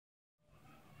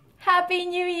Happy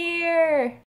New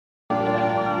Year!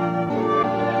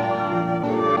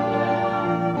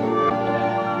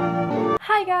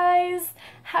 Hi guys!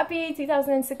 Happy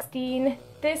 2016.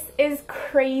 This is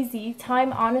crazy.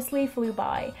 Time honestly flew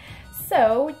by.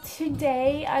 So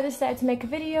today I decided to make a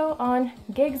video on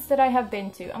gigs that I have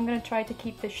been to. I'm gonna try to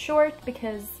keep this short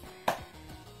because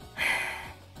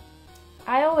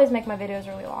I always make my videos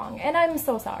really long and I'm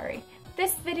so sorry.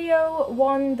 This video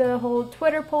won the whole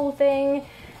Twitter poll thing,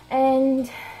 and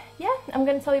yeah, I'm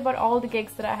gonna tell you about all the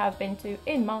gigs that I have been to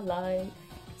in my life.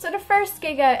 So the first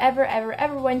gig I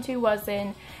ever went to was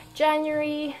in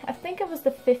January. I think it was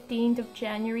the 15th of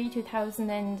January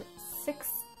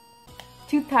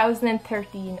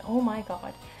 2013. Oh my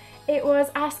god. It was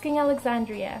Asking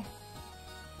Alexandria.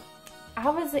 I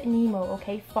was an emo,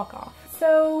 okay? Fuck off.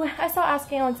 So I saw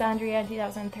Asking Alexandria in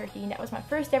 2013. That was my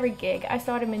first ever gig. I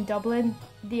saw them in Dublin,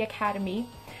 the Academy,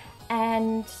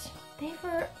 and they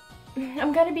were,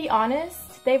 I'm gonna be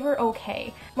honest, they were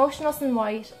okay. Motionless in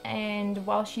White and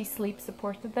While She Sleeps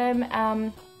supported them.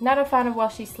 Not a fan of While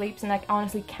She Sleeps, and I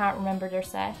honestly can't remember their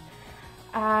set.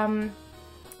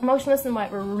 Motionless in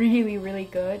White were really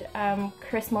good.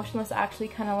 Chris Motionless actually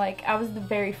kind of like, I was the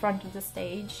very front of the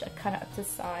stage, kind of up to the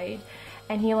side,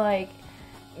 and he like,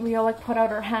 we all like put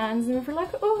out our hands and we were like,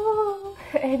 oh,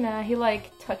 and he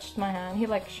like touched my hand, he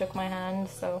like shook my hand,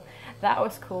 so that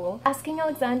was cool. Asking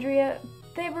Alexandria,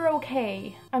 they were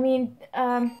okay. I mean,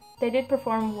 they did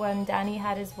perform when Danny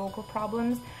had his vocal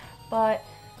problems, but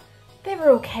they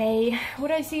were okay.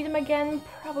 Would I see them again?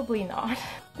 Probably not.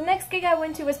 The next gig I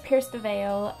went to was Pierce the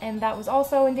Veil, and that was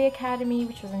also in the Academy,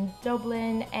 which was in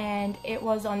Dublin, and it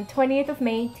was on 20th of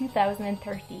May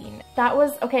 2013. That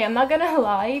was, okay, I'm not gonna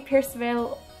lie, Pierce the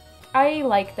Veil, I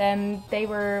like them. They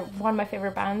were one of my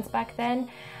favorite bands back then,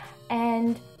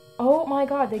 and oh my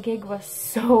god, the gig was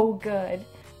so good.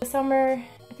 The summer,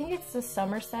 I think it's the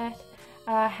summer set,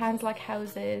 Hands Like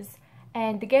Houses,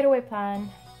 and The Getaway Plan.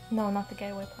 No, not The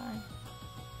Getaway Plan.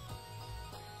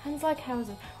 Hands Like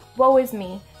Houses. Woe Is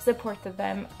Me supported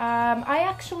them. I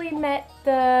actually met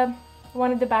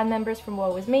one of the band members from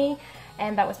Woe Is Me,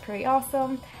 and that was pretty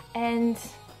awesome. And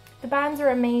the bands are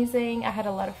amazing. I had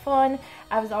a lot of fun.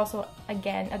 I was also,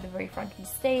 again, at the very front of the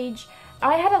stage.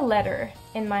 I had a letter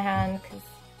in my hand because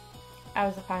I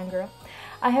was a fangirl.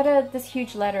 I had this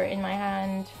huge letter in my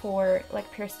hand for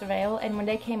like Pierce the Veil, and when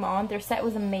they came on, their set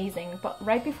was amazing, but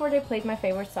right before they played my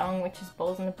favorite song, which is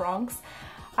Bulls in the Bronx,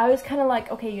 I was kind of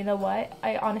like, okay, you know what,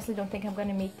 I honestly don't think I'm going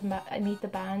to meet the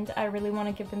band. I really want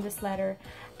to give them this letter,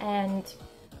 and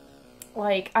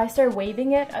like I started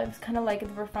waving it. I was kind of like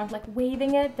at the front, like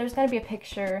waving it. There's going to be a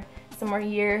picture somewhere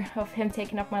here of him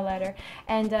taking up my letter,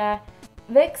 and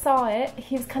Vic saw it.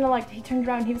 He was kind of like, he turned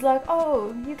around, he was like,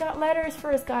 oh, you got letters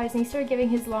for us guys, and he started giving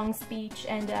his long speech,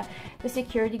 and the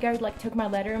security guard like took my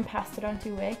letter and passed it on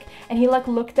to Vic, and he like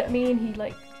looked at me and he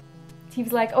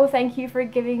was like, oh, thank you for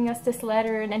giving us this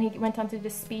letter, and then he went on to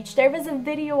this speech. There was a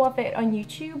video of it on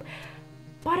YouTube,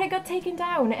 but it got taken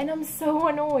down, and I'm so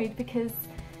annoyed because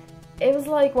it was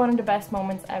like one of the best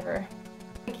moments ever.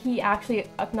 Like, he actually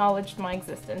acknowledged my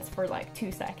existence for like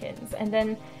 2 seconds, and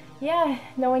then yeah,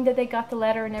 knowing that they got the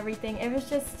letter and everything, it was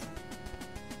just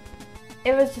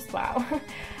wow.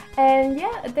 And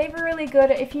yeah, they were really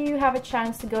good. If you have a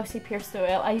chance to go see Pierce the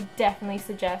Veil, I definitely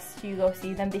suggest you go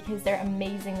see them because they're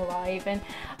amazing live. And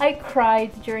I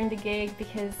cried during the gig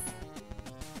because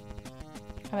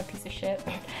I'm a piece of shit.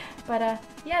 But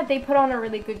yeah, they put on a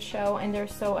really good show and they're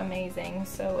so amazing.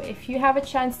 So if you have a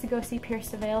chance to go see Pierce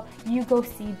the Veil, you go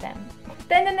see them.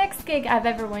 Then the next gig I've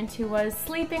ever went to was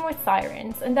Sleeping with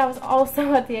Sirens, and that was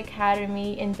also at the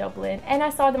Academy in Dublin. And I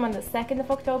saw them on the 2nd of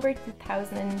October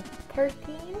 2013. I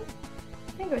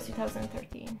think it was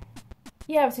 2013.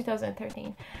 Yeah, it was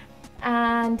 2013.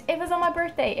 And it was on my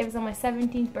birthday. It was on my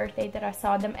 17th birthday that I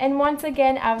saw them. And once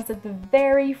again, I was at the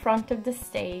very front of the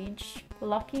stage.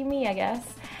 Lucky me, I guess.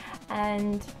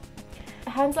 And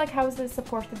Hands Like Houses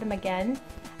supported them again.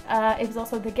 It was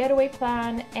also The Getaway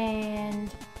Plan and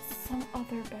some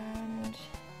other band.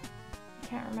 I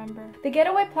can't remember. The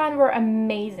Getaway Plan were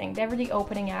amazing. They were the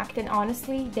opening act, and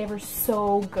honestly, they were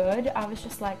so good. I was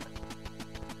just like,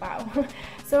 wow.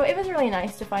 So it was really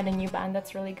nice to find a new band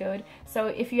that's really good. So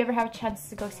if you ever have a chance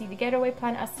to go see The Getaway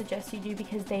Plan, I suggest you do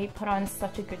because they put on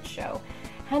such a good show.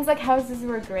 Hands Like Houses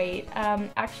were great.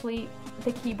 Actually,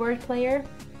 the keyboard player,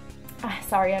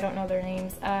 sorry, I don't know their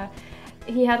names.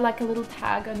 he had like a little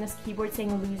tag on this keyboard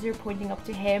saying loser pointing up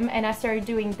to him, and I started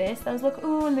doing this. I was like,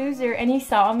 ooh, loser, and he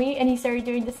saw me and he started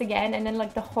doing this again, and then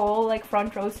like the whole like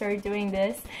front row started doing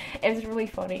this. It was really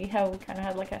funny how we kind of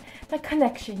had like that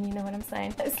connection, you know what I'm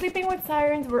saying? Sleeping with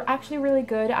Sirens were actually really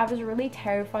good. I was really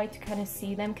terrified to kind of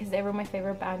see them because they were my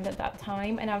favorite band at that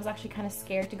time, and I was actually kind of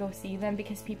scared to go see them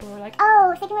because people were like,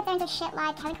 oh, Sleeping with Sirens are shit,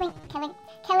 like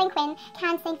Kellin Quinn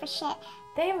can't sing for shit.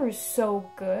 They were so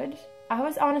good. I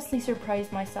was honestly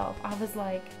surprised myself. I was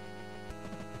like,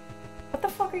 what the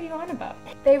fuck are you on about?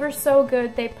 They were so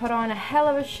good. They put on a hell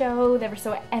of a show. They were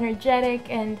so energetic,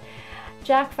 and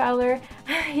Jack Fowler,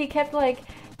 he kept like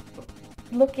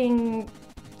looking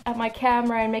at my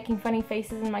camera and making funny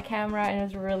faces in my camera, and it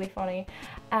was really funny.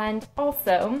 And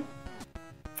also,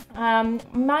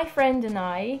 my friend and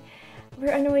I,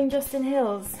 we're annoying Justin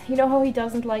Hills. You know how he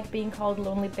doesn't like being called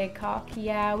Lonely Big Cock?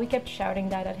 Yeah, we kept shouting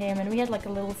that at him, and we had like a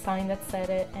little sign that said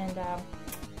it, and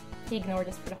he ignored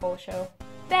us for the whole show.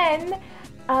 Then,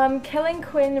 KELLIN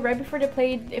QUINN, right before they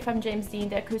played If I'm James Dean,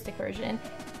 the acoustic version,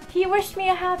 he wished me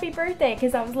a happy birthday,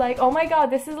 because I was like, oh my god,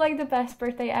 this is like the best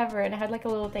birthday ever, and I had like a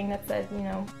little thing that said, you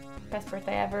know, best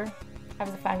birthday ever. I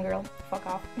was a fangirl, fuck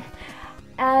off.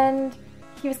 And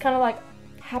he was kind of like,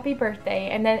 happy birthday,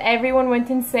 and then everyone went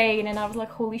insane, and I was like,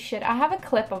 holy shit, I have a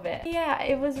clip of it. Yeah,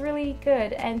 it was really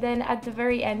good. And then at the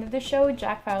very end of the show,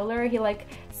 Jack Fowler, he like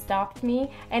stopped me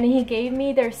and he gave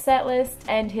me their set list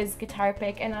and his guitar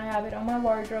pick, and I have it on my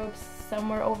wardrobe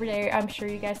somewhere over there. I'm sure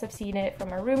you guys have seen it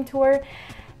from our room tour,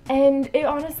 and it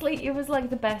honestly, it was like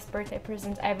the best birthday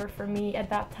present ever for me at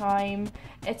that time.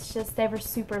 It's just, they were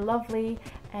super lovely,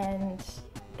 and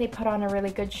they put on a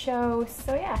really good show,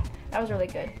 so yeah, that was really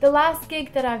good. The last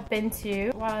gig that I've been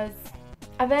to was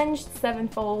Avenged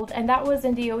Sevenfold, and that was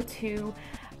in the O2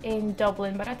 in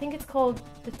Dublin, but I think it's called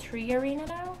the Tree Arena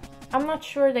now? I'm not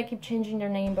sure, they keep changing their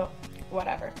name, but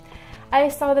whatever. I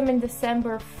saw them in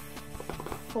December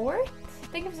 4th? I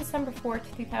think it was December 4th,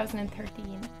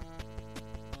 2013.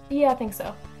 Yeah, I think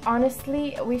so.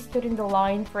 Honestly, we stood in the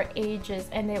line for ages,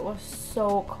 and it was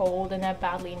so cold, and I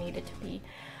badly needed to pee.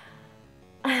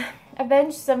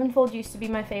 Avenged Sevenfold used to be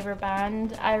my favorite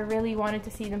band. I really wanted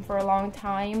to see them for a long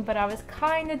time, but I was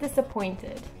kind of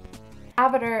disappointed.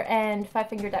 Avatar and Five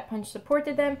Finger Death Punch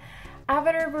supported them.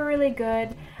 Avatar were really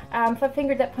good. Five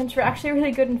Finger Death Punch were actually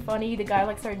really good and funny. The guy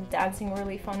like started dancing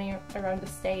really funny around the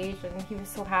stage, and he was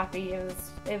so happy. It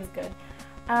was good.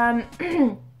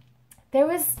 There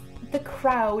was the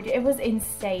crowd. It was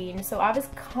insane. So I was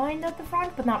kind of at the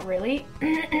front, but not really.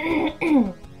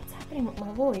 What's happening with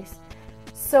my voice?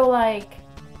 So like,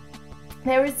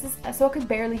 there was this, so I could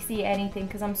barely see anything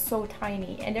because I'm so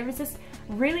tiny, and there was this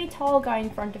really tall guy in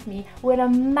front of me with a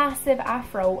massive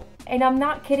afro, and I'm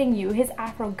not kidding you, his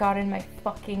afro got in my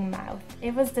fucking mouth.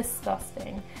 It was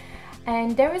disgusting.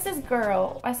 And there was this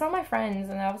girl, I saw my friends,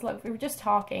 and I was like, we were just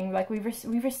talking, like we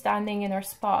were standing in our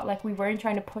spot, like we weren't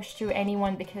trying to push through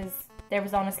anyone because there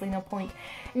was honestly no point.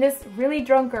 And this really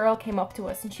drunk girl came up to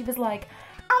us, and she was like,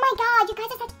 oh my god, you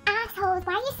guys are such assholes,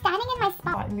 why are you standing in my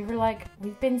spot? And we were like,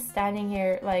 we've been standing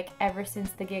here like ever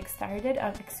since the gig started,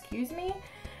 excuse me?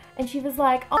 And she was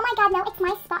like, oh my god, no, it's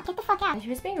my spot, get the fuck out. And she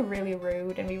was being really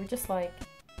rude, and we were just like,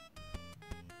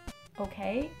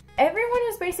 okay. Everyone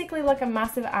was basically like a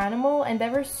massive animal, and they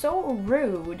were so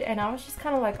rude, and I was just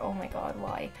kind of like, oh my god,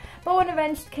 why? But when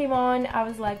Avenged came on, I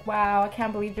was like, wow, I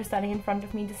can't believe they're standing in front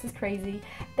of me, this is crazy.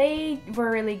 They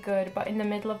were really good, but in the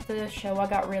middle of the show I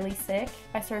got really sick.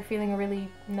 I started feeling really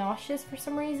nauseous for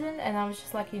some reason, and I was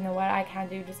just like, you know what, I can't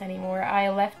do this anymore. I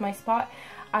left my spot.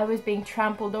 I was being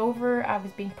trampled over, I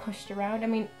was being pushed around. I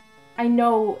mean, I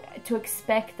know to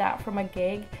expect that from a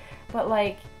gig, but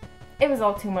like, it was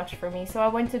all too much for me. So I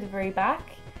went to the very back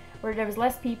where there was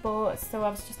less people, so I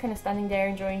was just kind of standing there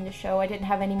enjoying the show. I didn't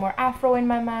have any more afro in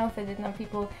my mouth, I didn't have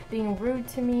people being rude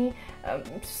to me,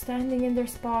 standing in their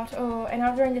spot. Oh, and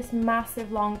I was wearing this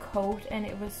massive long coat, and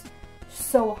it was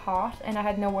so hot, and I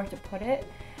had nowhere to put it,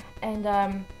 and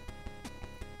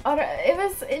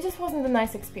it just wasn't a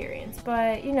nice experience.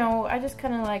 But you know, I just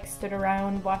kind of like stood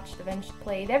around, watched Avenged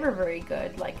play. They were very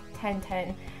good, like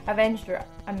 10/10. Avenged were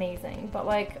amazing, but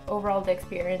like overall the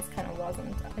experience kind of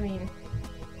wasn't. I mean,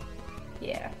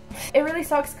 yeah. It really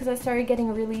sucks because I started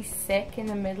getting really sick in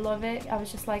the middle of it. I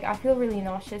was just like, I feel really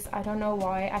nauseous, I don't know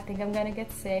why, I think I'm gonna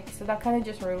get sick, so that kind of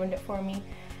just ruined it for me.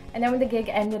 And then when the gig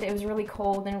ended, it was really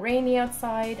cold and rainy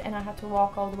outside, and I had to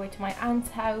walk all the way to my aunt's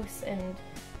house, and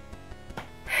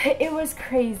it was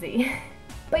crazy.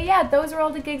 But yeah, those are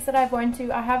all the gigs that I've went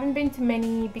to. I haven't been to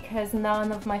many because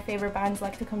none of my favorite bands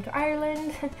like to come to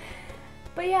Ireland.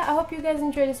 But yeah, I hope you guys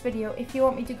enjoyed this video. If you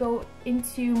want me to go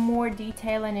into more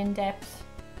detail and in depth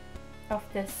of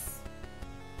this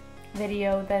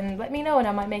video, then let me know and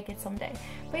I might make it someday.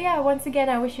 But yeah, once again,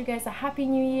 I wish you guys a happy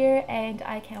new year and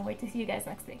I can't wait to see you guys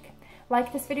next week.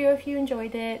 Like this video if you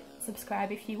enjoyed it,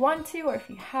 subscribe if you want to, or if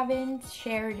you haven't,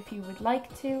 share it if you would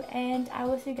like to, and I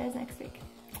will see you guys next week.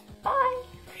 Bye!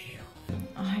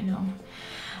 I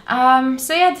know.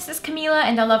 So yeah, this is Camila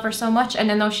and I love her so much,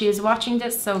 and I know she is watching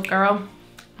this, so girl,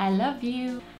 I love you.